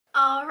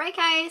Alright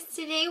guys,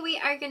 today we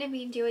are going to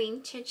be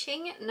doing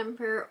CHING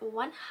number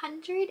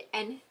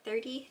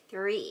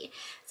 133.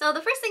 So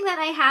the first thing that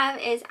I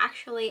have is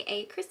actually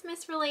a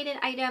Christmas related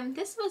item.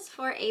 This was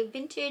for a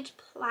vintage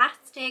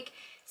plastic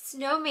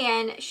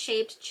snowman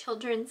shaped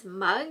children's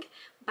mug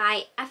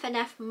by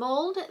F&F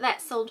Mold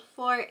that sold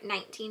for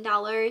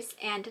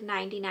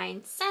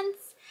 $19.99.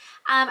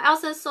 I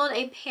also sold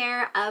a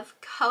pair of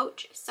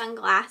Coach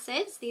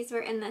sunglasses. These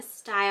were in the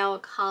style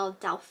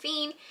called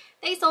Delphine.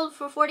 They sold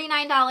for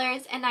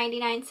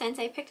 $49.99.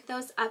 I picked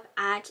those up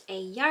at a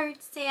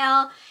yard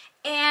sale,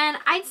 and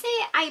I'd say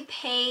I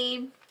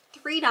paid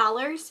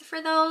 $3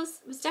 for those.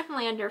 It was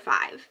definitely under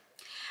 $5.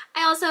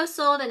 I also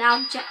sold an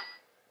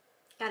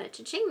got it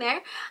CHING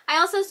there. I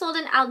also sold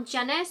an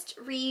Algenist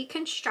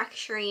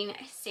reconstructing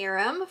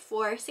serum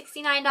for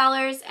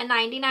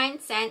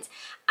 $69.99.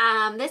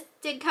 This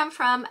did come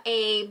from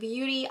a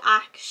beauty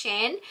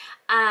auction,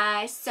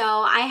 so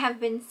I have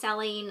been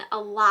selling a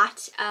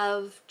lot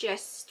of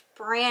just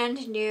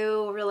brand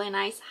new, really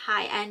nice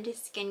high-end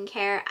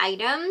skincare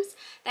items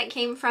that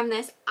came from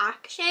this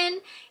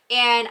auction,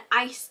 and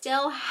I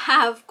still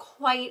have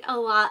quite a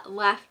lot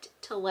left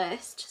to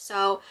list,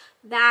 so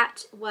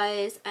that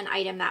was an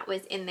item that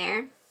was in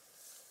there.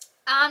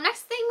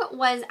 Next thing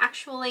was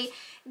actually,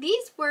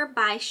 these were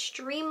by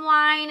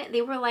Streamline.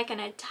 They were like an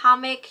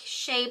atomic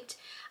shaped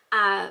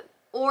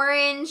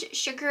orange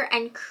sugar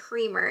and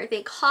creamer.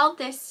 They called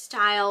this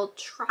style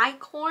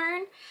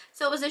tricorn.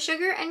 So it was a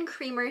sugar and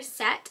creamer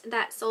set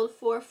that sold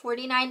for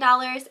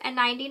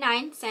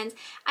 $49.99.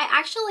 I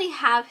actually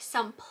have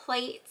some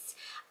plates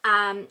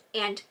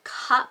and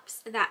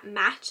cups that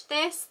match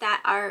this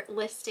that are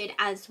listed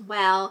as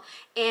well,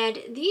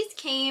 and these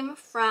came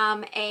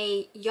from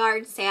a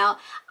yard sale.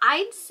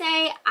 I'd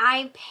say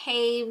I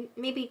paid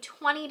maybe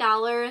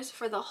 $20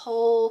 for the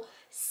whole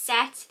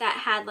set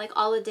that had like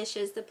all the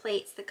dishes, the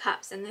plates, the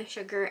cups, and the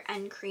sugar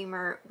and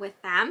creamer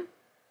with them.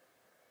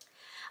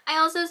 I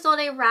also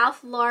sold a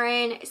Ralph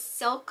Lauren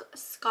silk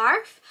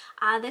scarf.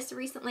 This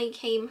recently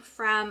came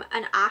from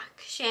an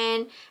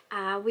auction.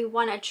 We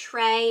won a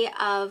tray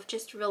of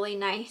just really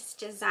nice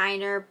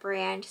designer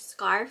brand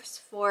scarves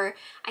for,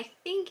 I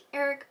think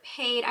Eric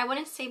paid, I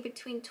want to say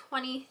between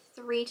 $23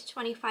 to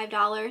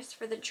 $25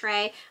 for the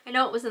tray. I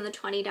know it was in the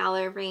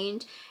 $20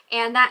 range.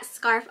 And that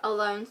scarf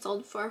alone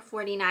sold for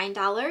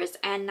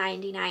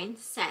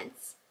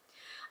 $49.99.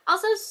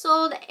 Also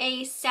sold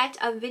a set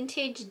of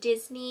vintage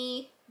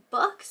Disney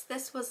books.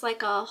 This was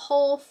like a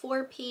whole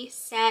 4-piece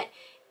set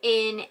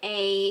in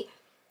a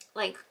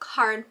like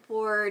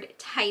cardboard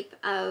type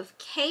of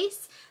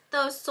case.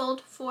 Those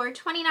sold for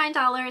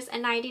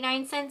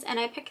 $29.99, and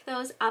I picked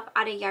those up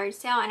at a yard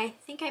sale, and I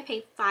think I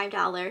paid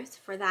 $5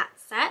 for that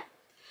set.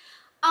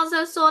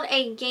 Also sold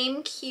a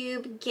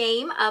GameCube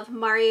game of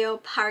Mario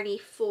Party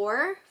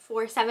 4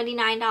 for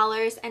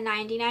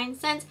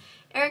 $79.99.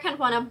 Eric had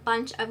won a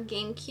bunch of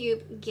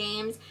GameCube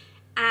games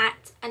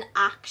at an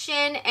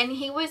auction, and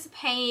he was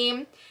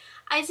paying,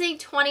 I'd say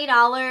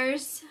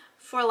 $20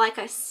 for like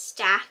a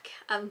stack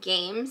of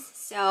games.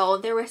 So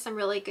there were some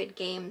really good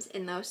games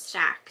in those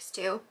stacks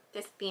too,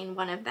 this being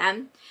one of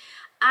them.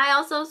 I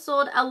also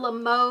sold a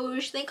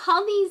Limoges. They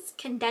call these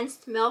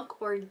condensed milk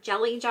or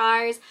jelly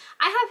jars.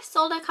 I have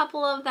sold a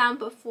couple of them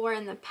before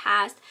in the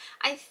past.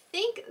 I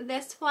think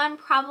this one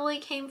probably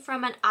came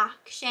from an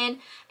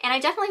auction, and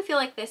I definitely feel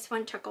like this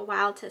one took a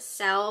while to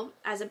sell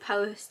as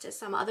opposed to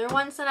some other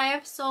ones that I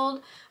have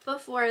sold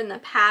before in the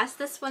past.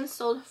 This one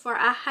sold for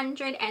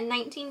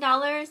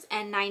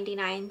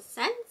 $119.99.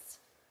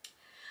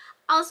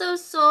 Also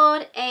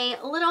sold a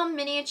little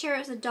miniature, it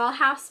was a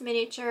dollhouse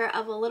miniature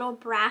of a little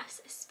brass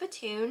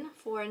spittoon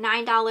for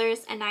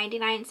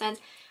 $9.99.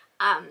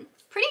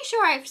 Pretty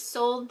sure I've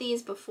sold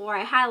these before.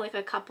 I had like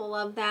a couple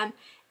of them,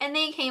 and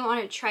they came on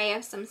a tray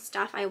of some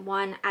stuff I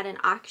won at an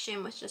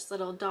auction with just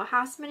little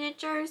dollhouse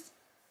miniatures.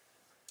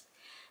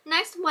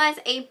 Next was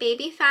a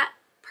Baby Fat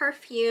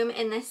perfume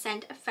in the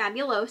scent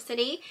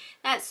Fabulosity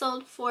that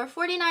sold for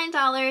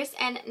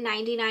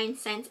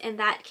 $49.99, and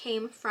that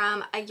came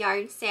from a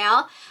yard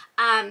sale.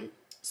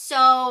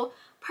 So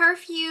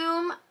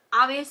perfume,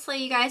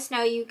 obviously you guys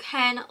know you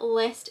can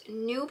list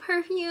new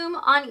perfume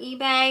on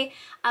eBay,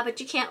 but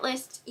you can't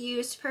list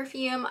used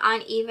perfume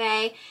on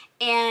eBay.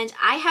 And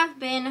I have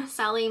been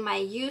selling my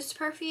used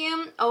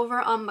perfume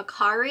over on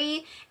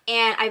Mercari,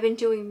 and I've been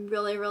doing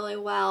really, really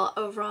well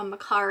over on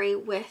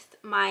Mercari with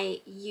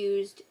my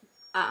used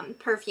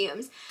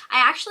perfumes.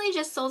 I actually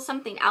just sold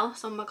something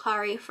else on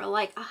Mercari for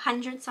like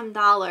 $100-some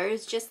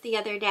just the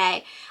other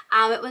day.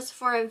 It was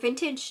for a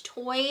vintage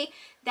toy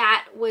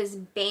that was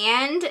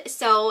banned,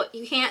 so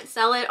you can't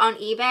sell it on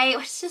eBay,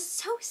 which is just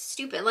so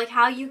stupid. Like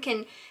how you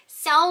can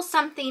sell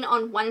something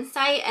on one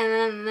site and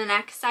then the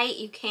next site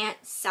you can't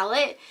sell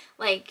it.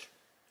 Like,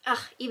 ugh,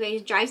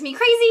 eBay drives me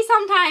crazy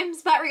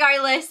sometimes. But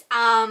regardless,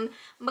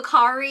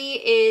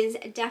 Mercari is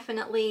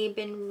definitely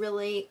been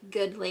really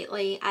good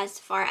lately as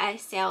far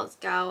as sales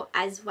go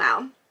as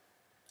well.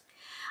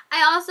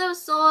 I also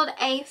sold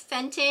a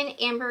Fenton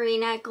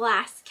Amberina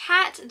glass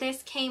cat.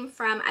 This came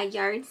from a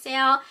yard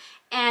sale,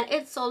 and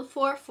it sold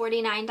for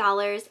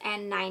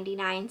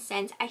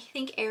 $49.99. I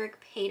think Eric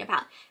paid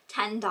about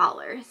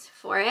 $10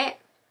 for it.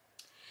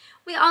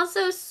 We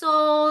also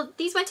sold,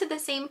 these went to the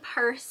same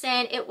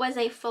person. It was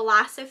a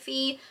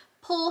Philosophy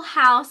Pool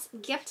House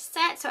gift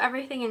set, so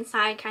everything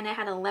inside kind of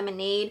had a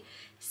lemonade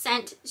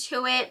scent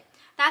to it.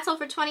 That sold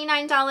for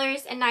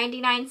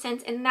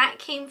 $29.99, and that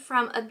came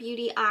from a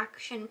beauty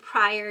auction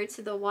prior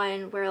to the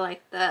one where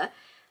like the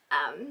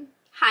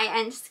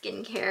high-end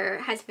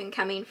skincare has been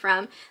coming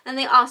from. Then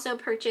they also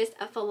purchased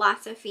a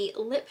Philosophy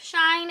lip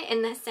shine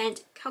in the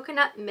scent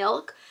Coconut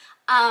Milk.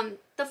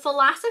 The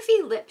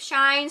Philosophy lip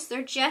shines,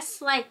 they're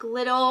just like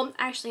little,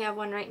 I actually have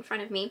one right in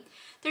front of me.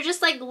 They're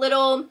just like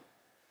little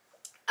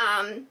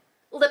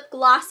lip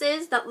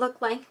glosses that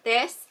look like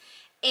this,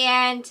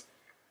 and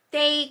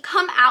they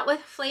come out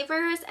with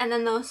flavors and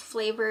then those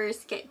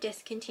flavors get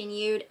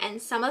discontinued,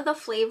 and some of the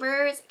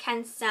flavors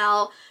can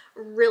sell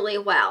really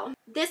well.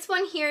 This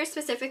one here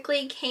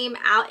specifically came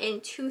out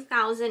in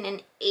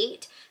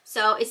 2008,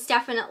 so it's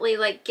definitely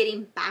like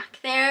getting back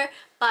there,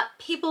 but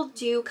people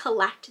do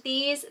collect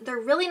these. They're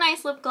really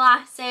nice lip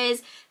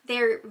glosses.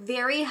 They're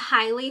very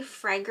highly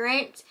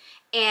fragrant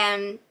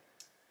and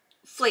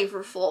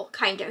flavorful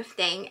kind of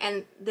thing,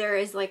 and there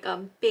is like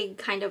a big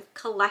kind of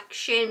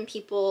collection.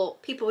 People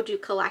do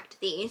collect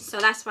these, so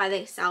that's why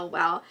they sell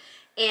well.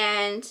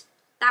 And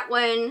that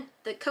one,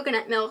 the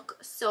Coconut Milk,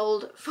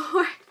 sold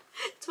for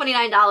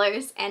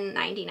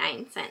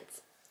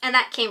 $29.99, and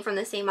that came from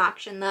the same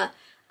auction the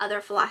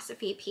other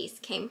Philosophy piece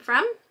came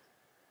from.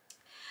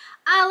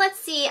 Let's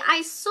see,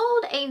 I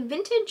sold a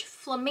vintage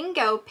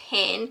flamingo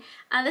pin.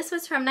 This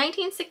was from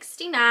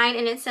 1969,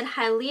 and it said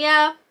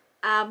Hialeah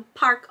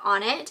Park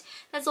on it.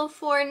 That sold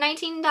for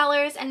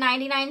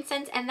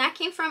 $19.99, and that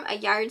came from a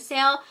yard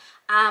sale.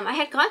 I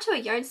had gone to a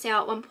yard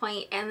sale at one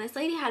point, and this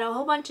lady had a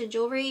whole bunch of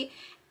jewelry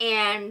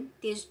and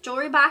these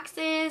jewelry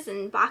boxes,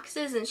 and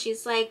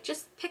she's like,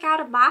 just pick out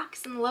a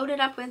box and load it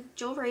up with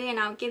jewelry and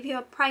I'll give you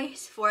a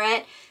price for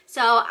it.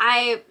 So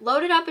I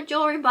loaded up a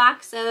jewelry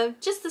box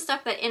of just the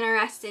stuff that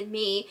interested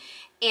me,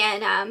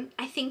 and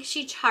I think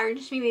she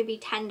charged me maybe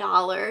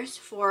 $10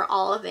 for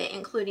all of it,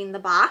 including the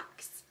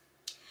box.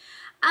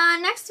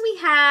 Next we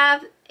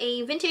have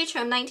a vintage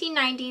from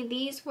 1990.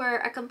 These were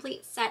a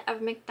complete set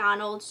of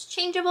McDonald's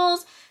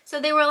changeables. So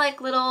they were like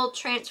little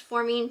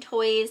transforming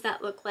toys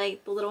that look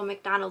like the little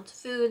McDonald's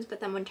foods, but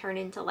then would turn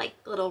into like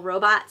little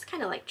robots,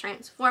 kind of like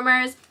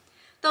Transformers.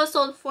 Those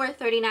sold for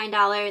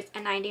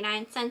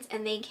 $39.99,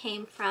 and they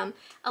came from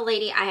a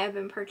lady I have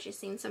been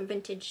purchasing some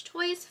vintage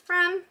toys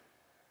from.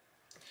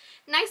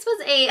 Next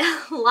was a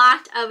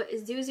lot of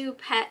Zuzu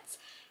Pets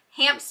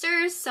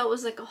hamsters. So it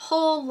was like a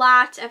whole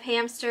lot of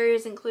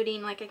hamsters,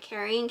 including like a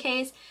carrying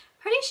case.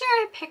 Pretty sure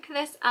I picked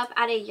this up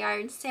at a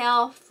yard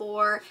sale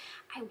for,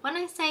 I want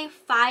to say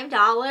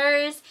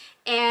 $5,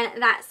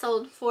 and that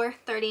sold for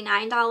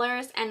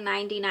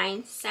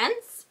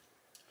 $39.99.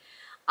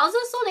 Also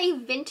sold a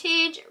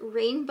vintage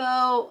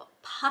rainbow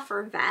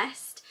puffer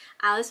vest.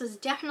 This was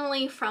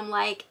definitely from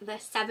like the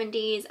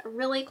 70s, a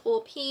really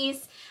cool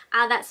piece.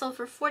 That sold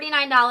for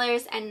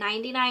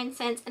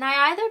 $49.99, and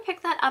I either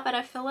picked that up at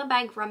a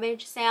fill-a-bag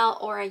rummage sale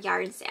or a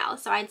yard sale,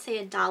 so I'd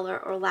say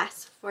 $1 or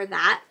less for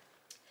that.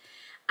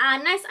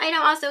 Next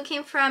item also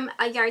came from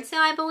a yard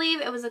sale, I believe.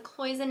 It was a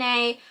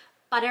cloisonne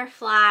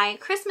butterfly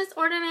Christmas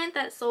ornament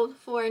that sold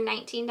for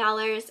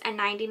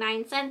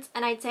 $19.99,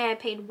 and I'd say I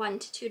paid $1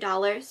 to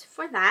 $2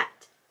 for that.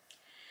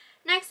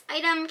 Next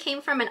item came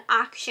from an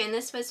auction.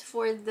 This was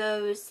for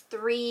those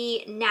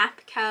 3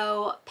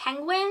 Napco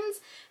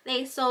penguins.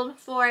 They sold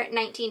for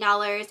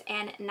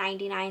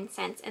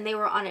 $19.99, and they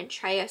were on a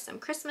tray of some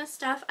Christmas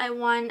stuff I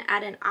won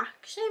at an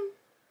auction.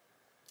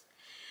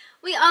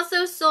 We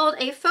also sold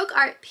a folk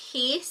art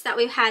piece that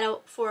we've had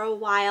for a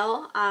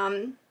while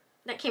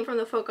that came from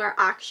the folk art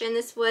auction.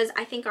 This was,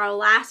 I think, our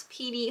last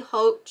PD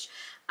Hoach.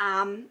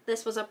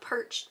 This was a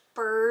perched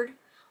bird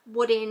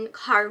wooden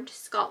carved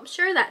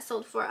sculpture that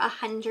sold for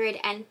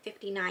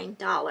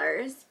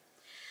 $159.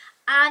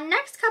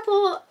 Next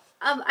couple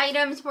of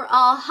items were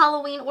all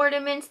Halloween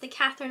ornaments. The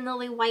Catherine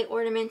Lily white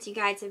ornaments, you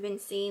guys have been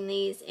seeing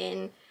these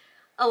in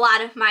a lot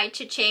of my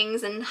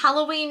cha-chings, and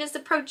Halloween is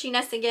approaching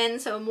us again,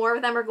 so more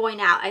of them are going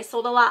out. I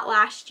sold a lot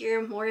last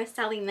year, more is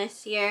selling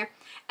this year,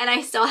 and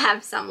I still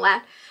have some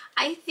left.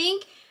 I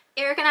think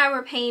Eric and I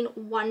were paying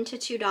 $1 to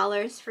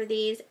 $2 for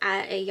these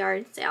at a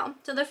yard sale.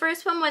 So the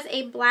first one was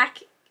a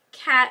black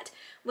cat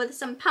with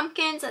some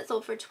pumpkins that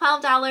sold for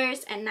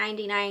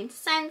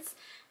 $12.99.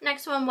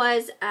 Next one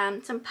was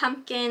some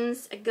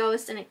pumpkins, a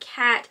ghost, and a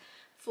cat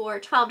for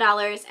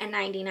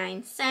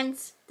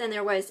 $12.99. Then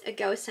there was a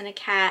ghost and a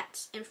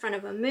cat in front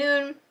of a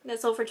moon that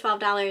sold for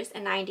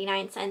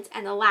 $12.99.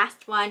 And the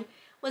last one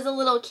was a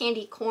little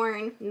candy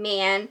corn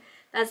man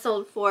that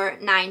sold for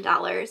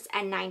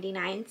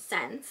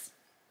 $9.99.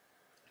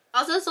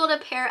 Also sold a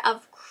pair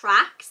of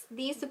Crocs.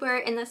 These were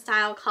in the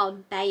style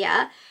called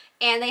Bella,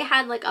 and they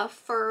had like a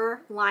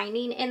fur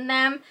lining in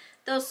them.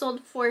 Those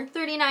sold for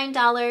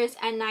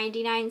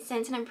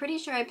 $39.99, and I'm pretty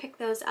sure I picked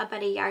those up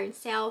at a yard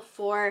sale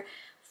for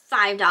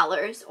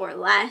 $5 or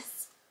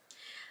less.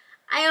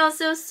 I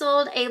also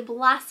sold a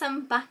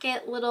Blossom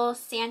Bucket little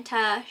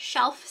Santa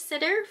shelf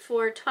sitter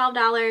for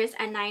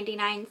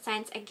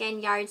 $12.99. Again,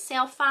 yard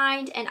sale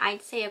find, and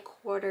I'd say a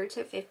quarter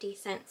to 50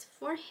 cents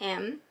for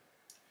him.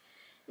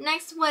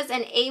 Next was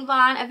an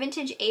Avon, a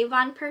vintage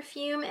Avon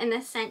perfume in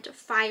the scent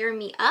Fire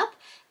Me Up.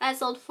 That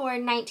sold for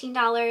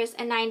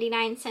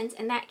 $19.99,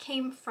 and that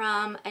came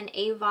from an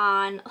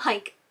Avon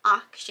like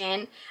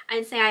auction.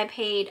 I'd say I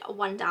paid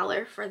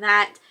 $1 for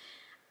that.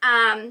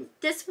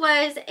 This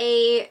was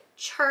a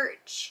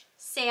church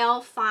sale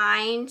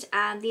find.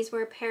 These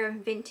were a pair of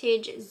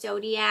vintage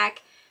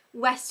Zodiac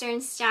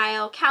Western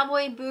style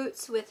cowboy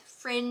boots with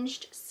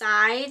fringed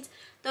sides.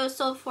 Those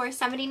sold for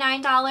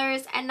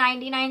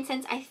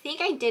 $79.99. I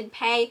think I did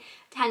pay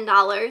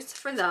 $10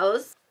 for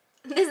those.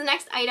 This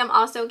next item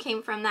also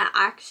came from that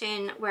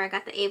auction where I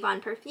got the Avon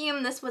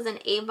perfume. This was an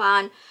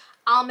Avon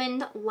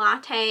almond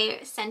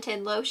latte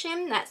scented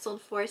lotion that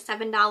sold for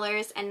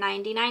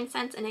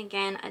 $7.99, and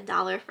again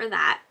 $1 for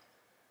that.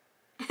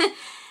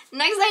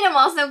 Next item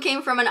also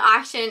came from an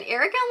auction.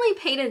 Eric only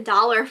paid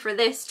 $1 for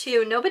this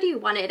too. Nobody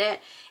wanted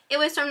it. It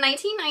was from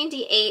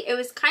 1998. It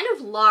was kind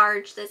of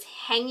large, this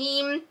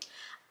hanging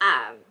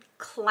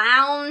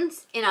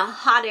clowns in a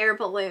hot air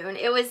balloon.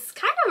 It was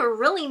kind of a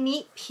really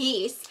neat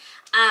piece.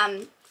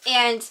 And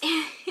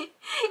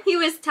he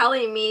was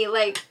telling me,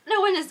 like,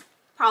 no one is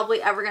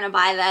probably ever gonna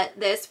buy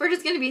this. We're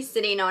just gonna be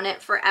sitting on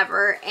it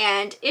forever,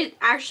 and it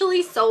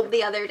actually sold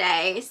the other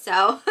day,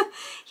 so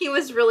he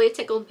was really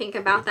tickled pink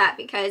about that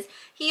because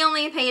he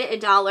only paid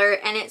 $1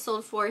 and it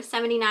sold for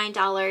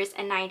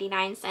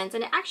 $79.99, and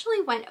it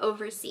actually went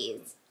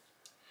overseas.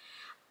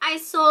 I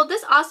sold,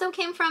 this also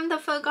came from the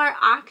Folk Art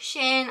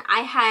auction.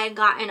 I had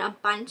gotten a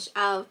bunch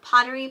of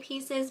pottery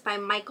pieces by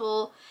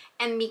Michael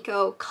and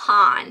Miko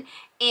Khan,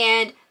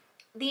 and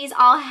these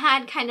all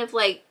had kind of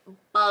like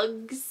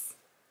bugs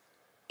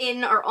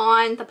in or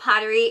on the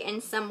pottery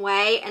in some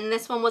way, and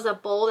this one was a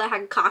bowl that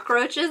had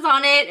cockroaches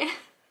on it.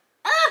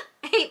 I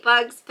hate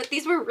bugs, but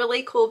these were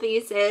really cool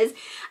pieces.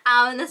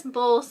 And this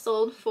bowl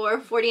sold for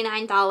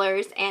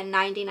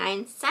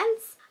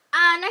 $49.99.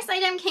 Next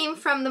item came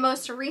from the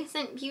most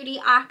recent beauty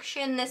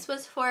auction. This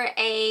was for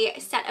a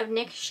set of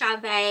Nick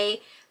Chavez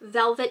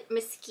Velvet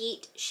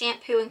Mesquite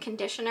shampoo and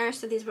conditioner.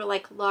 So these were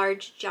like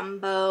large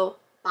jumbo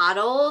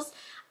bottles.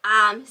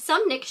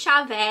 Some Nick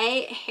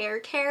Chavez hair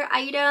care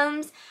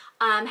items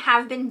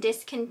have been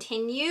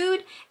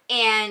discontinued,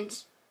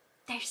 and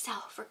they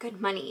sell for good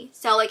money.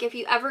 So like if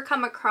you ever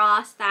come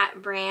across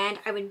that brand,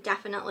 I would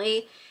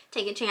definitely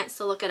take a chance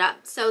to look it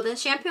up. So the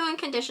shampoo and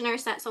conditioner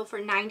set sold for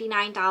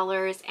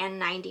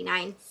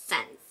 $99.99.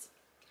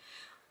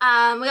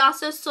 We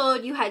also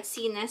sold, you had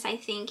seen this I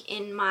think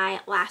in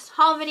my last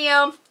haul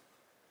video,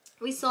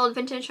 we sold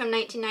vintage from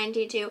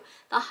 1992,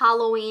 the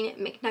Halloween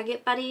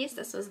McNugget Buddies.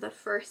 This was the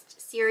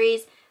first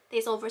series. They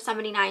sold for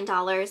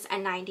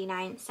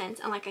 $79.99,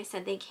 and like I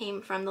said, they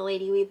came from the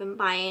lady we've been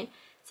buying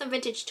some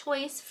vintage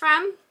toys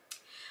from.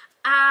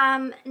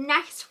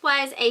 Next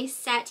was a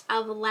set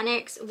of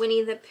Lenox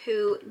Winnie the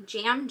Pooh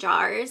jam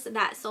jars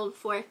that sold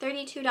for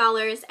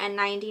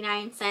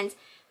 $32.99.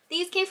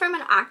 These came from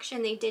an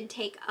auction. They did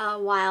take a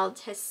while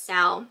to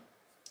sell.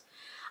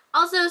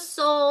 Also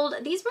sold,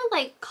 these were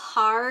like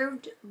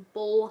carved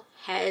bull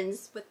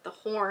heads with the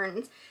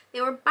horns.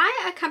 They were by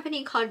a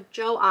company called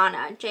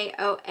Joanna,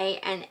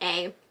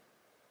 Joana,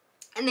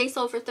 and they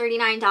sold for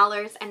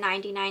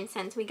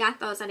 $39.99. We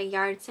got those at a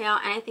yard sale,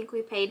 and I think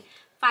we paid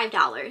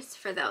 $5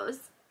 for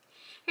those.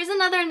 Here's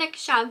another Nick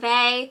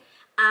Chavez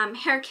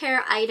hair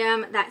care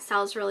item that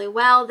sells really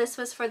well. This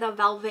was for the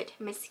Velvet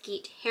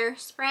Mesquite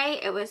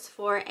hairspray. It was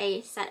for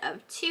a set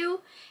of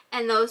 2,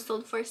 and those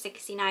sold for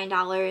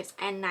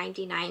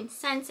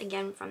 $69.99,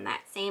 again from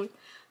that same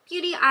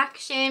beauty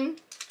auction.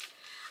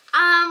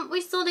 We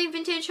sold a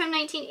vintage from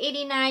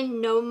 1989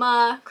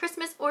 Noma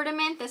Christmas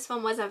ornament. This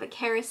one was of a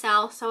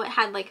carousel, so it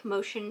had like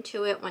motion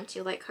to it once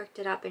you like hooked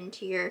it up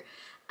into your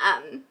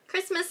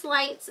Christmas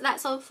lights. That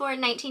sold for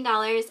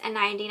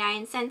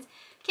 $19.99.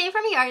 Came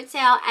from a yard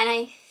sale, and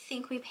I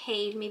think we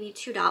paid maybe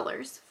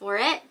 $2 for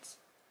it.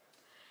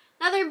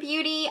 Another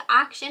beauty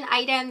auction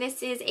item.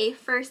 This is a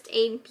First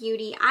Aid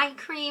Beauty eye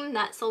cream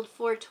that sold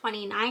for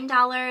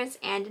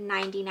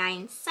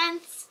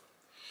 $29.99.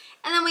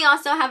 And then we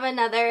also have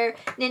another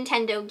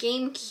Nintendo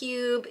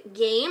GameCube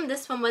game.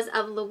 This one was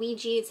of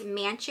Luigi's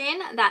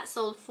Mansion that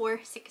sold for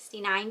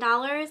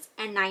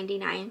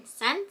 $69.99.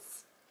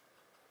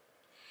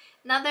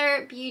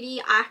 Another beauty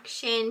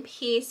auction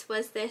piece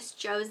was this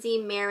Josie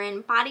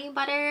Marin body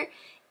butter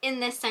in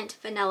the scent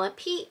Vanilla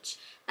Peach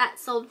that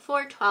sold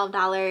for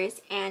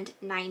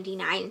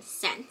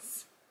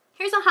 $12.99.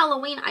 Here's a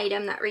Halloween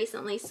item that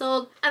recently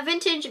sold. A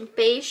vintage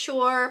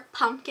Bayshore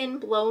pumpkin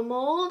blow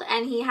mold,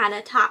 and he had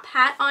a top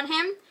hat on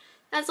him.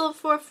 That sold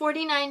for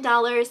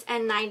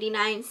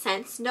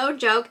 $49.99. No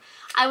joke.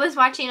 I was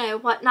watching a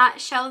Whatnot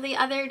show the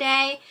other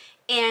day,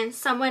 and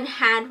someone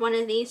had one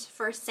of these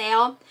for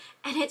sale,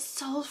 and it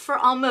sold for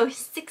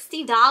almost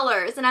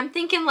 $60. And I'm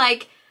thinking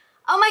like,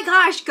 oh my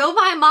gosh, go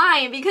buy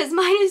mine because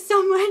mine is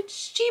so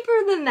much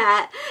cheaper than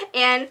that.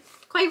 And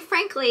quite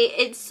frankly,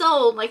 it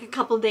sold like a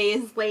couple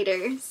days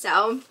later,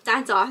 so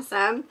that's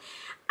awesome.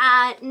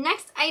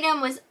 Next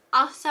item was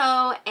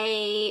also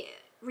a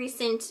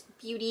recent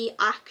beauty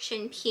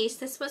auction piece.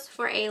 This was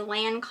for a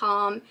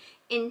Lancome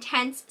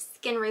Intense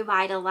Skin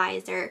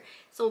Revitalizer,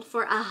 sold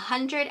for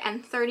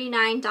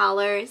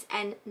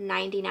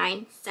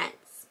 $139.99.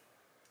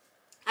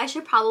 I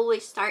should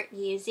probably start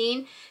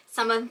using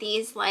some of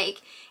these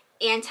like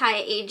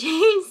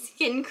anti-aging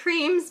skin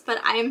creams, but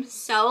I'm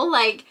so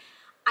like,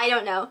 I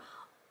don't know.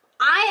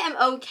 I am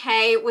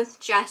okay with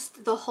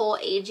just the whole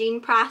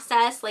aging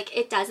process. Like,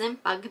 it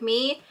doesn't bug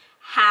me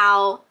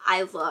how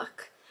I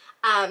look.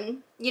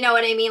 You know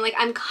what I mean? Like,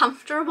 I'm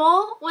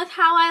comfortable with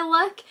how I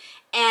look,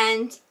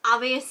 and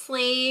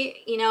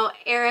obviously, you know,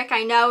 Eric,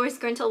 I know, is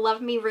going to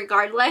love me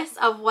regardless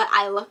of what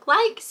I look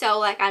like, so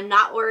like, I'm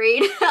not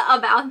worried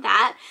about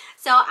that.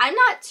 So I'm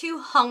not too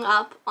hung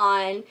up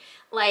on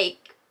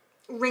like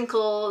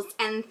wrinkles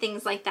and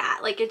things like that.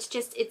 Like, it's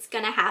just, it's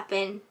gonna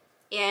happen,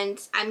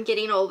 and I'm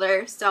getting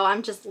older, so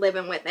I'm just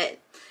living with it,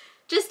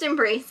 just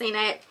embracing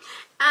it.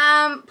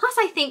 Plus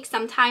I think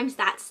sometimes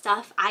that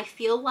stuff, I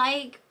feel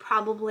like,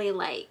 probably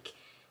like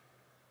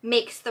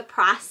makes the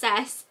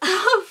process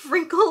of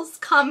wrinkles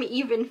come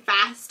even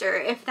faster,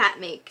 if that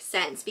makes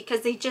sense,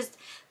 because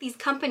these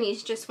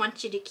companies just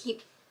want you to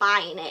keep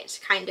buying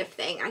it, kind of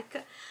thing.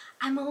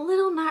 I'm a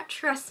little not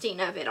trusting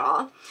of it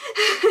all.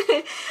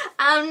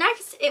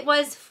 Next,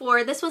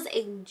 this was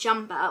a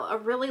jumbo, a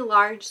really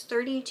large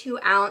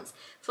 32-ounce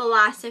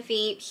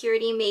Philosophy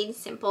Purity Made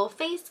Simple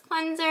face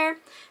cleanser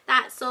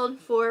that sold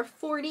for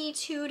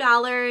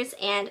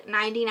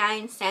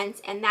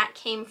 $42.99, and that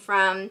came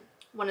from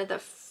one of the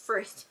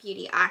first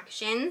beauty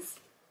auctions.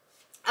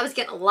 I was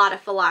getting a lot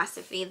of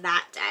Philosophy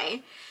that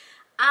day.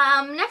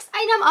 Next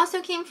item also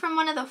came from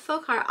one of the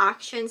folk art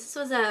auctions. This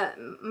was a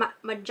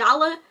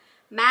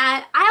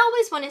I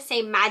always want to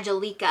say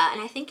Majolica,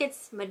 and I think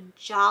it's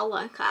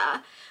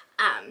Majolica.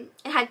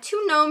 It had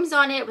 2 gnomes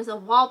on it. It was a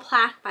wall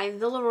plaque by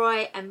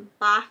Villeroy and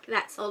Bach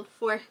that sold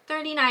for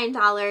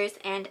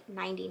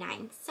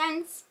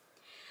 $39.99.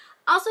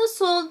 Also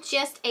sold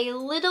just a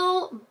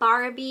little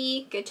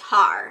Barbie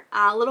guitar,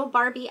 Little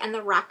Barbie and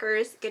the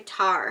Rockers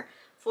guitar,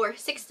 for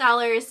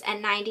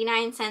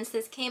 $6.99.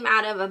 This came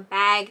out of a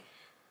bag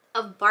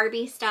of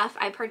Barbie stuff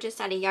I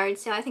purchased at a yard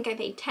sale. I think I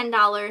paid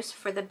 $10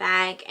 for the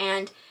bag,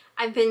 and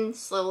I've been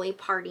slowly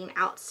parting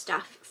out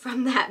stuff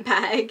from that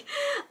bag.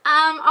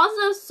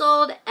 Also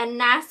sold a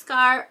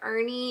NASCAR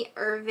Ernie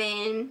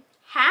Irvan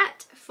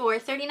hat for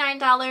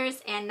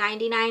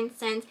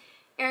 $39.99.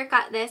 Eric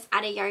got this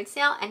at a yard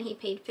sale, and he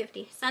paid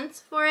 50 cents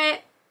for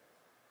it.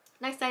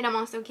 Next item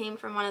also came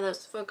from one of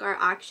those folk art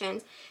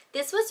auctions.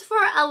 This was for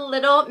a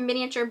little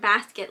miniature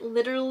basket,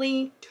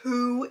 literally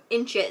 2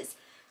 inches.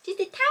 Just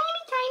a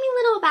tiny, tiny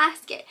little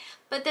basket.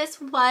 But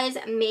this was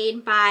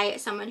made by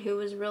someone who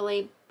was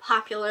really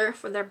popular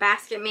for their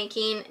basket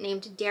making,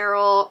 named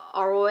Daryl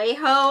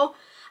Arroyo.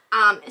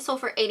 It sold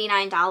for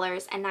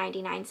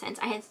 $89.99.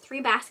 I had 3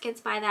 baskets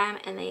by them,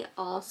 and they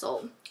all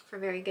sold for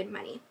very good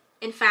money.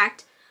 In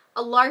fact,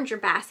 a larger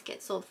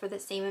basket sold for the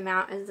same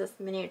amount as this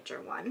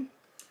miniature one.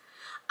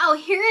 Oh,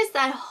 here is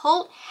that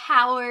Holt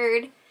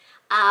Howard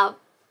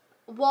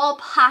wall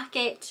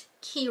pocket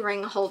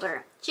keyring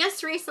holder.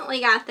 Just recently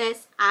got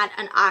this at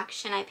an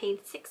auction. I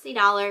paid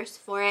 $60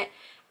 for it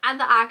at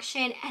the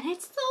auction, and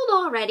it's sold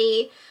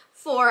already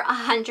for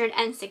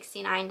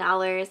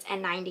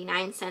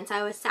 $169.99.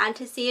 I was sad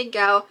to see it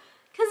go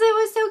because it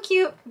was so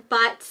cute,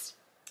 but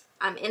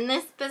I'm in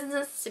this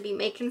business to be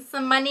making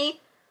some money.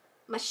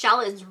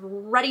 Michelle is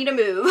ready to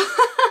move.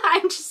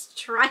 I'm just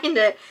trying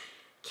to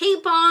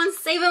keep on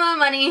saving my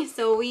money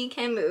so we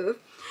can move.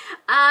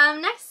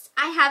 Next,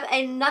 I have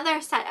another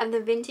set of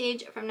the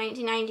vintage from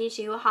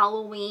 1992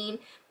 Halloween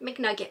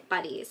McNugget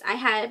Buddies. I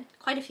had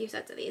quite a few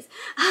sets of these.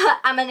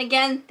 And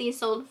again, these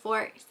sold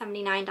for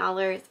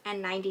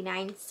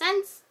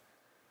 $79.99.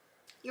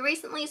 You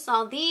recently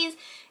saw these.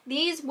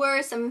 These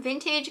were some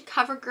vintage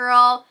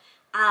CoverGirl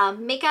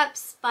makeup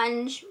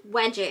sponge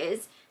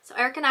wedges. So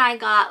Eric and I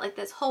got like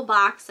this whole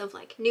box of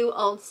like new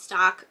old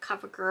stock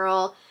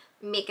CoverGirl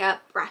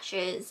makeup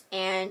brushes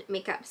and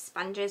makeup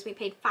sponges. We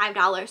paid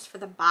 $5 for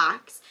the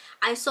box.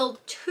 I sold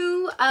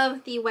 2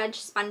 of the wedge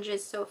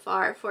sponges so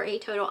far for a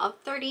total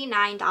of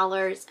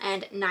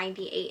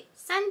 $39.98.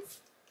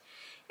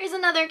 Here's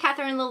another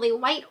Catherine Lily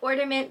White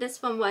ornament.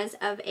 This one was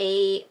of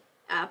a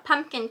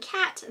pumpkin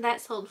cat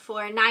that sold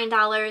for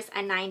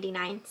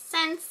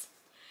 $9.99.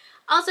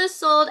 Also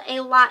sold a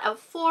lot of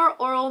 4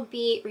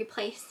 Oral-B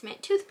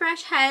replacement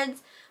toothbrush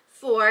heads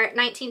for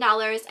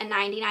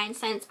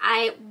 $19.99.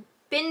 I've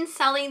been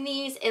selling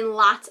these in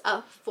lots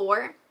of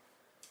 4.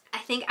 I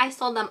think I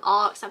sold them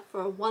all except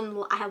for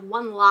one. I have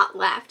 1 lot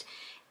left,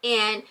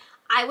 and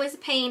I was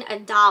paying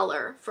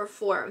 $1 for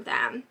 4 of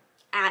them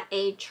at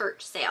a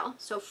church sale.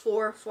 So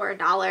 4 for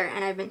 $1,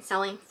 and I've been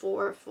selling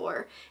 4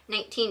 for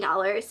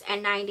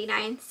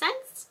 $19.99.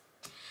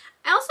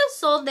 I also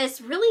sold this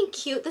really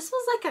cute, this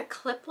was like a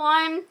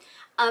clip-on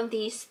of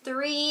these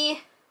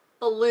 3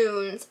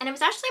 balloons, and it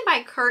was actually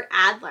by Kurt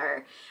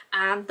Adler.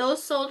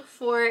 Those sold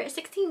for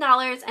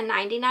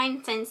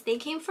 $16.99. They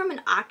came from an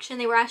auction.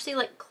 They were actually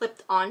like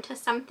clipped onto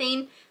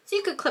something, so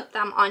you could clip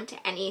them onto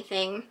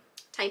anything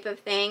type of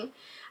thing.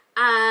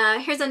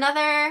 Here's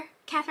another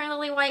Catherine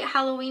Lily White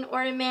Halloween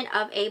ornament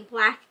of a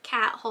black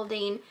cat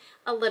holding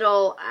a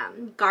little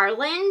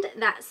garland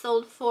that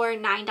sold for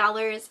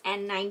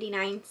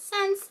 $9.99.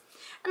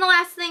 And the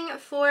last thing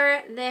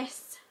for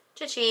this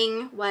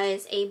cha-ching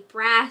was a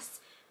brass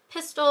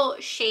pistol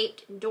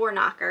shaped door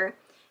knocker.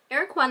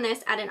 Eric won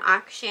this at an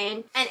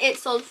auction and it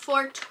sold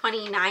for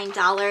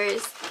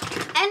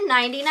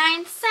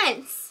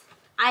 $29.99.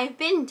 I've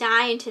been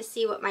dying to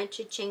see what my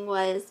cha-ching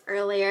was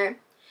earlier.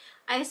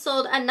 I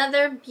sold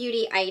another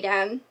beauty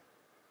item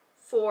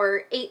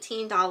for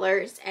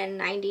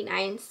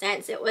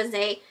 $18.99. It was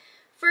a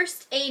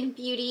First Aid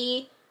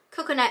Beauty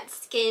coconut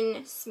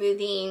skin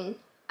smoothing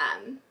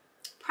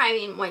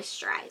priming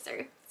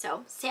moisturizer.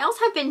 So sales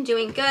have been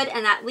doing good,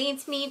 and that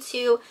leads me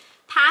to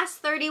past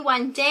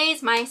 31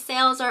 days. My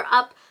sales are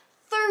up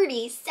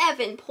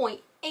 37.8%.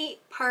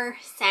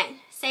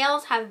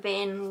 Sales have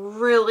been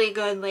really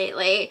good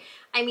lately.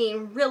 I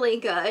mean, really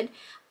good.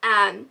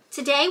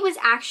 Today was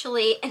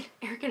actually, and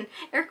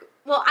Eric,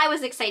 well, I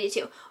was excited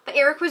too, but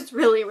Eric was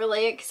really,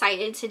 really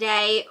excited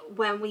today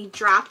when we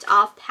dropped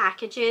off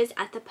packages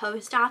at the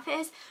post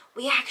office.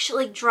 We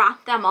actually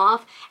dropped them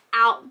off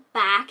out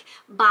back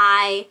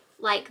by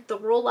like the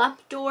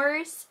roll-up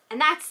doors,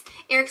 and that's,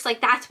 Eric's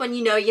like, that's when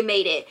you know you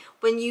made it.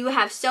 When you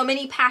have so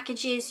many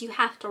packages, you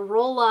have to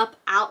roll up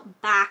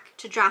out back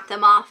to drop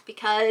them off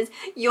because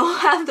you'll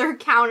have their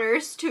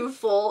counters too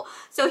full.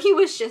 So he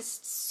was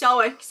just so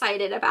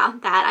excited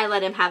about that. I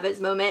let him have his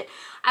moment.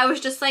 I was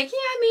just like, yeah,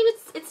 I mean,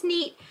 it's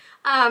neat,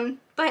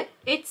 but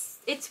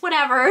it's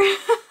whatever.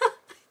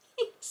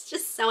 He's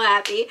just so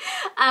happy.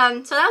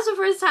 So that was the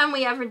first time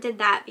we ever did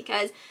that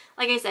because,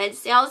 like I said,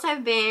 sales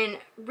have been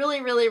really,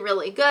 really,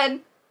 really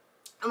good.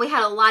 And we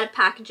had a lot of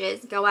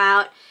packages go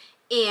out,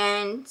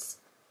 and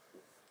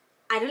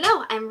I don't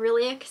know, I'm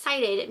really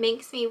excited. It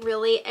makes me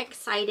really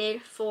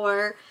excited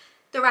for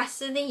the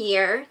rest of the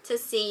year to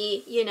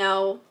see, you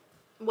know,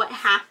 what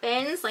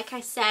happens. Like I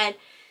said,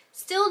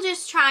 still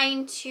just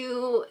trying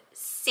to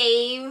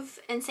save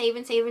and save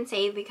and save and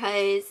save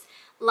because,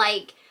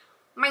 like,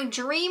 my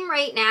dream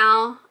right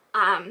now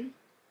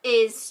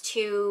is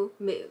to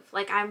move.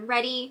 Like, I'm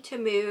ready to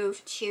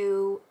move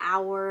to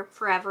our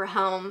forever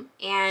home,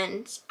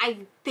 and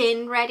I've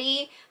been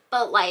ready,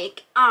 but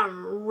like,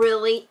 I'm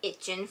really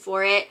itching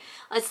for it.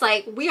 It's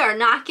like, we are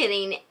not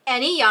getting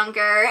any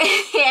younger,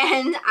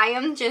 and I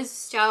am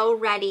just so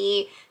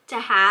ready to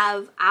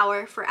have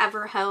our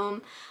forever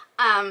home.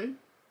 And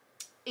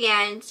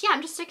yeah,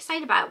 I'm just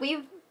excited about it.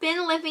 We've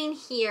been living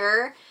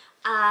here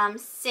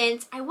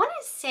since, I want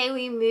to say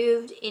we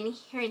moved in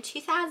here in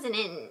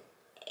 2008,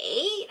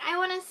 I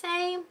want to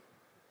say,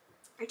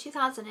 or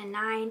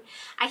 2009.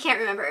 I can't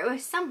remember. It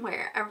was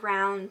somewhere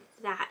around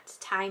that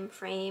time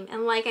frame.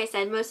 And like I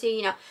said, most of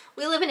you know,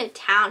 we live in a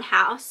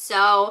townhouse,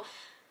 so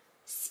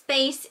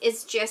space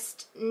is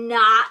just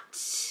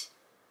not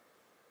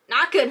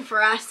good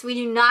for us. We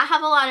do not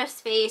have a lot of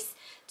space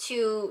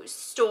to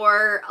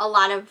store a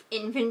lot of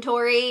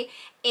inventory,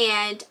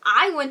 and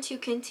I want to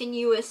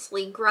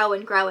continuously grow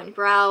and grow and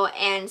grow,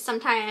 and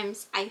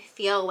sometimes I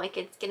feel like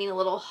it's getting a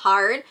little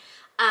hard.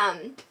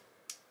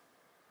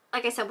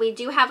 Like I said, we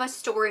do have a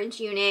storage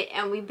unit,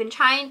 and we've been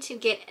trying to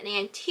get an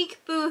antique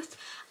booth,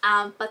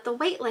 but the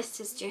wait list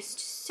is just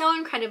so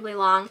incredibly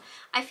long.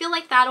 I feel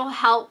like that'll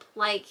help,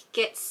 like,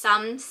 get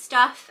some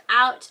stuff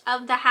out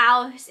of the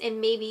house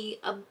in maybe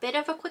a bit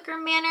of a quicker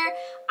manner.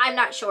 I'm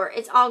not sure.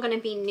 It's all going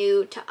to be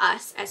new to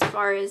us as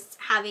far as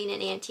having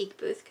an antique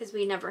booth because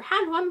we never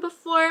had one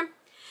before.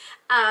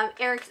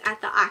 Eric's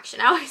at the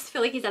auction. I always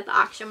feel like he's at the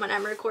auction when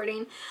I'm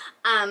recording.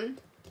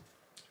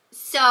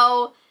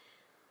 So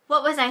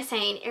what was I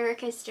saying?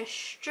 Eric is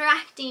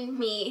distracting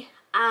me.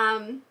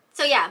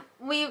 So yeah,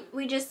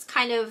 we just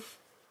kind of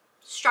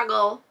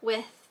struggle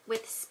with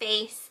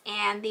space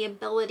and the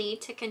ability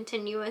to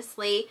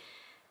continuously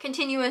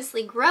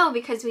grow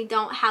because we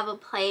don't have a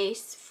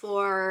place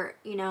for,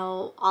 you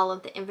know, all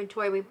of the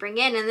inventory we bring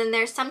in. And then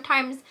there's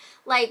sometimes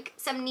like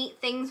some neat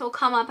things will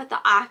come up at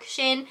the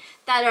auction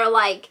that are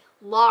like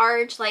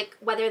large, like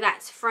whether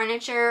that's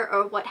furniture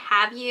or what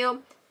have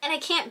you. And I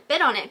can't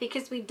bid on it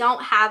because we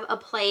don't have a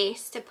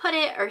place to put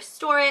it or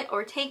store it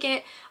or take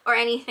it or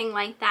anything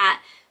like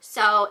that.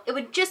 So it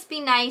would just be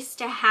nice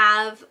to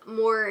have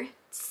more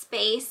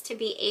space to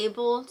be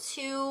able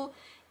to,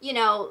 you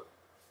know,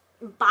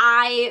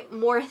 buy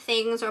more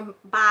things or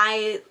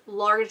buy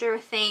larger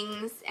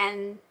things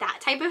and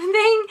that type of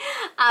thing.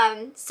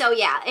 So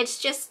yeah,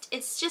 it's just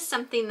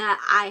something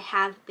that I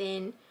have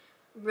been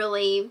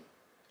really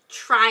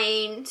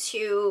trying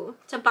to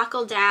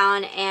buckle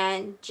down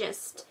and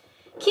just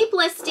keep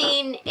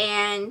listing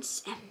and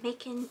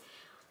making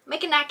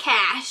that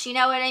cash, you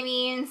know what I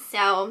mean?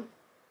 So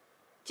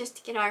just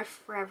to get our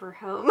forever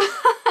home.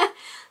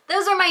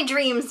 Those are my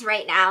dreams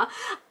right now.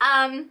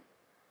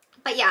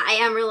 But yeah, I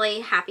am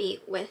really happy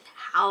with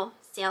how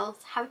sales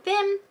have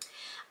been.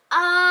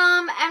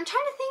 I'm trying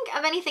to think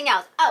of anything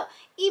else. Oh,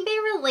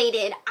 eBay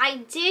related. I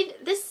did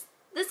this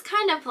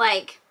kind of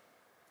like,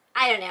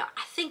 I don't know,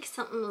 I think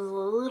something was a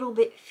little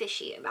bit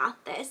fishy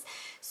about this.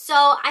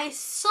 So I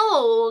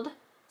sold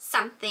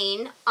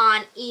something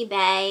on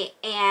eBay,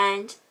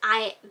 and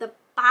the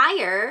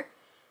buyer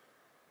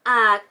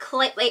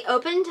they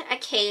opened a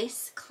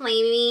case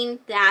claiming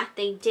that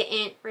they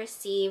didn't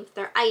receive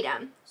their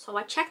item. So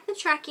I checked the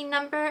tracking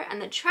number,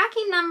 and the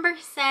tracking number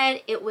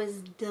said it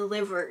was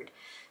delivered.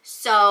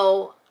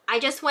 So I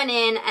just went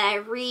in and I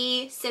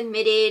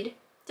resubmitted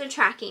the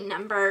tracking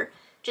number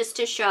just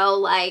to show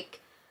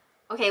like,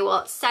 okay, well,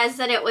 it says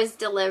that it was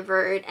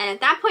delivered. And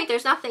at that point,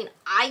 there's nothing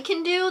I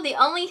can do. The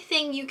only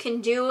thing you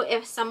can do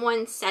if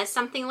someone says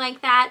something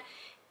like that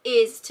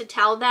is to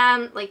tell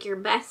them, like, your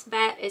best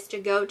bet is to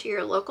go to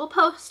your local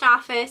post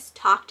office,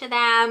 talk to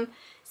them,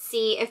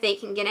 see if they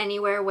can get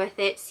anywhere with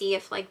it, see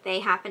if like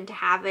they happen to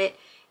have it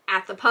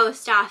at the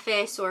post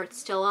office or it's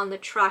still on the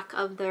truck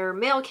of their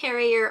mail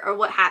carrier or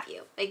what have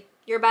you. Like,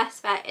 your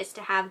best bet is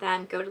to have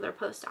them go to their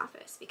post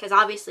office, because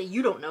obviously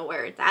you don't know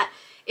where it's at.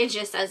 It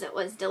just says it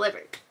was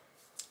delivered.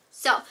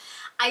 So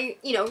I,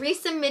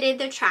 resubmitted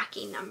the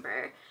tracking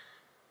number.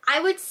 I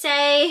would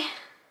say,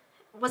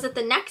 was it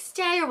the next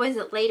day or was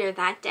it later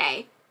that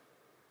day?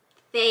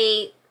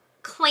 They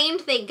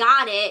claimed they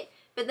got it,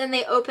 but then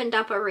they opened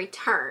up a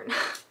return.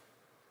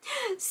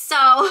 So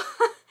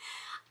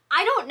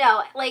I don't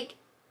know, like,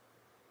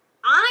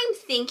 I'm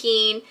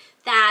thinking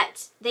that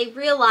they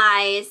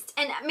realized,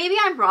 and maybe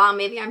I'm wrong,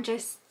 maybe I'm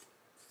just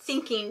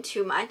thinking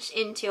too much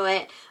into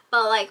it,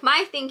 but like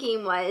my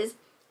thinking was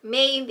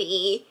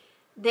maybe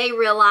they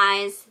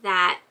realized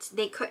that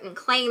they couldn't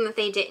claim that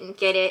they didn't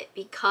get it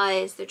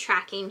because the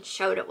tracking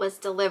showed it was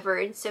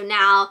delivered. So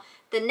now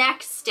the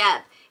next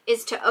step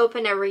is to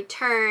open a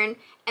return,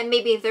 and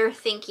maybe they're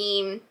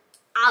thinking,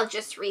 I'll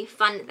just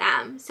refund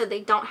them so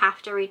they don't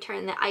have to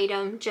return the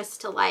item,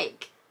 just to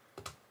like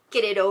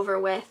get it over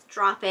with,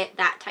 drop it,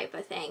 that type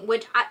of thing.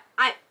 Which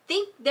I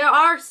think there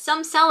are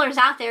some sellers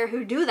out there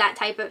who do that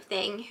type of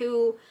thing,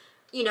 who,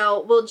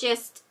 will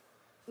just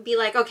be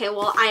like, okay,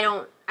 well, I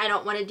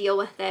don't want to deal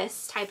with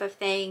this type of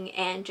thing,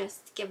 and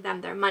just give them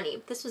their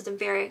money. This was a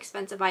very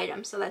expensive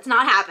item, so that's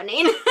not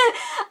happening.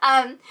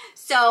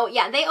 So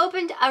yeah, they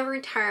opened a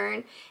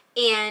return,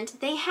 and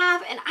they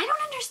have, and I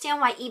don't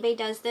understand why eBay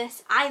does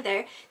this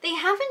either, they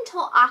have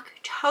until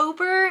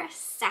October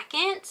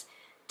 2nd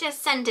to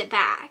send it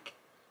back.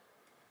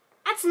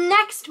 That's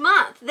next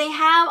month. They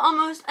have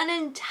almost an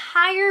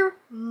entire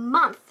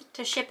month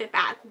to ship it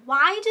back.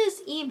 Why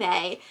does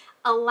eBay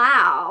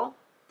allow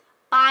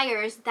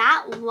buyers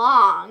that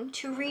long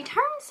to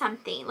return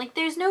something? Like,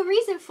 there's no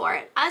reason for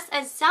it. Us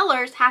as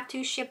sellers have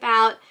to ship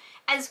out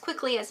as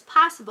quickly as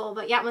possible,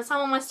 but yet when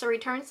someone wants to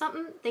return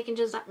something, they can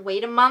just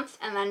wait a month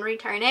and then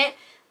return it.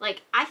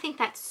 Like, I think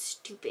that's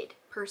stupid,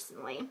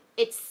 personally.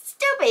 It's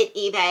stupid,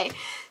 eBay.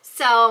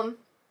 So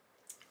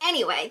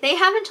anyway, they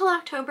have until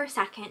October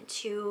 2nd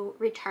to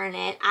return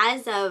it.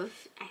 As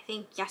of, I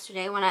think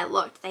yesterday when I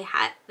looked, they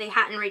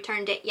hadn't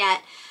returned it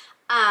yet.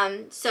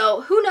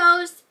 So who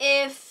knows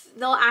if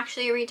they'll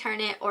actually return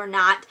it or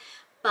not.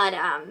 But,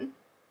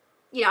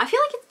 I feel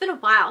like it's been a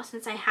while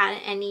since I had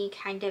any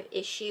kind of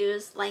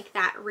issues like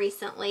that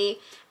recently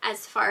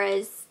as far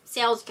as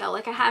sales go.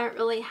 Like, I haven't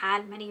really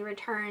had many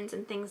returns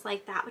and things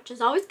like that, which is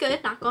always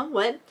good, knock on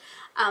wood.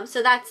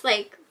 So that's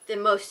like the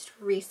most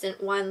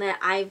recent one that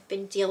I've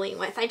been dealing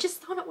with. I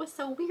just thought it was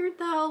so weird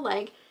though,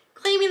 like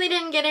claiming they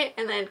didn't get it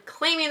and then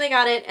claiming they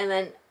got it and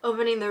then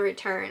opening the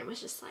return. It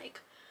was just like,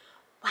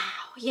 wow,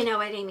 you know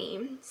what I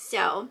mean?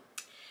 So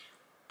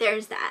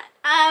there's that.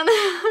 I'm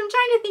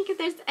trying to think if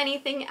there's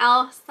anything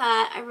else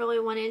that I really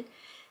wanted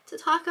to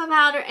talk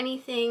about or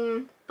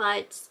anything,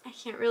 but I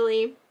can't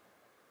really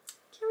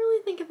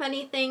think of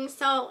anything.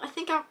 So I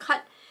think I'll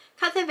cut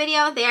the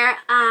video there.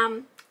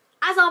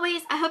 As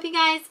always, I hope you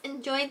guys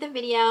enjoyed the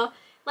video.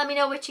 Let me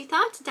know what you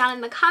thought down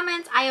in the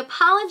comments. I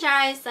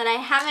apologize that I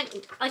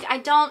haven't, like,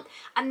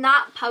 I'm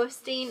not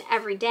posting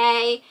every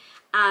day,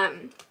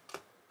 and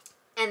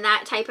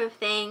that type of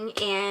thing.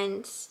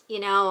 And,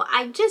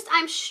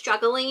 I'm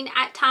struggling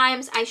at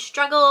times. I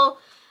struggle,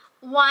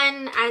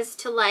 one, as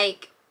to,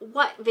 like,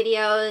 what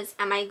videos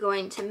am I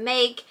going to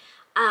make?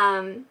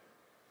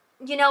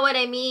 You know what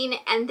I mean?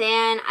 And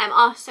then I'm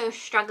also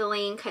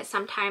struggling because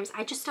sometimes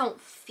I just don't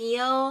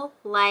feel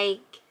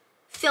like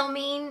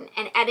filming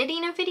and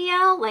editing a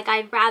video. Like,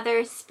 I'd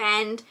rather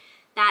spend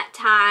that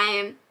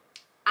time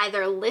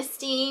either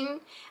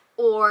listing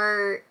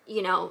or,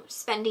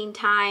 spending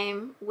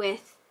time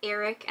with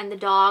Eric and the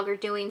dog, or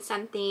doing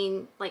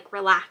something like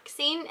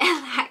relaxing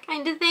and that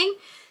kind of thing.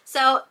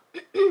 So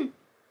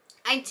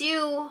I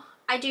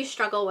do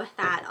struggle with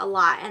that a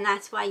lot, and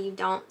that's why you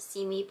don't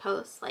see me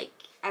post like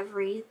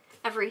every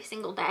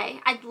single day.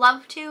 I'd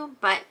love to,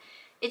 but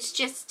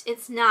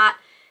it's not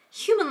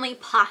humanly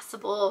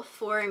possible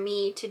for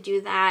me to do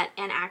that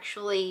and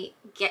actually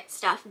get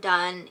stuff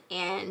done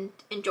and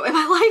enjoy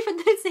my life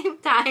at the same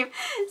time.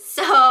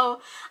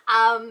 So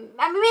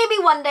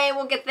maybe one day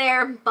we'll get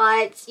there,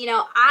 but you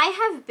know,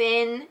 I have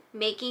been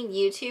making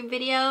YouTube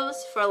videos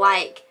for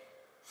like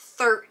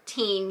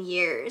 13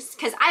 years,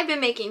 because I've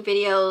been making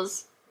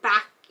videos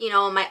back, you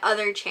know, on my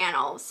other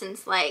channel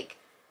since like,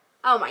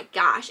 oh my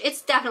gosh,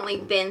 it's definitely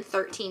been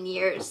 13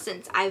 years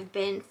since I've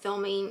been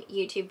filming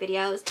YouTube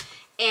videos.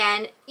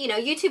 And, you know,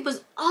 YouTube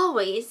was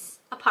always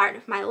a part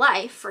of my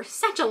life for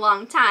such a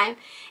long time,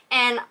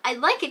 and I'd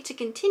like it to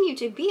continue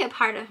to be a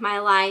part of my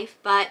life,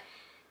 but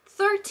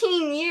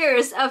 13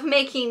 years of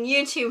making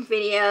YouTube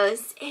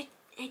videos, it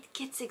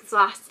gets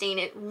exhausting.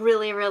 It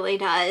really, really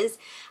does.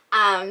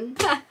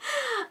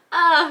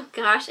 Oh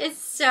gosh, it's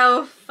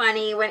so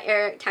funny when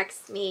Eric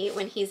texts me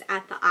when he's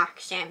at the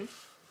auction.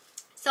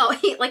 So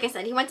he, like I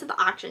said, he went to the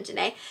auction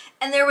today,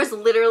 and there was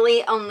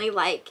literally only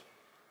like,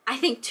 I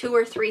think 2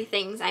 or 3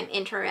 things I'm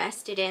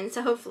interested in,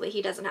 so hopefully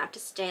he doesn't have to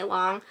stay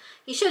long.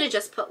 He should have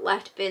just put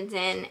left bids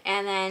in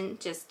and then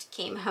just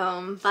came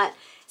home, but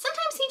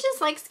sometimes he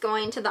just likes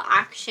going to the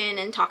auction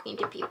and talking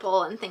to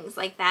people and things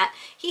like that.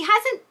 He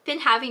hasn't been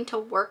having to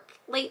work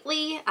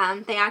lately.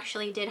 They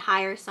actually did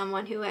hire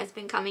someone who has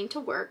been coming to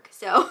work,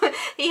 so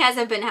he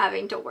hasn't been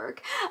having to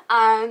work.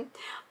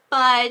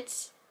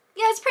 But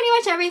yeah, it's pretty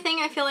much everything.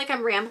 I feel like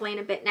I'm rambling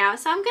a bit now,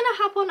 so I'm gonna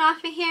hop on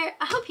off of here.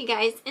 I hope you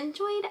guys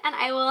enjoyed, and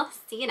I will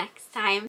see you next time.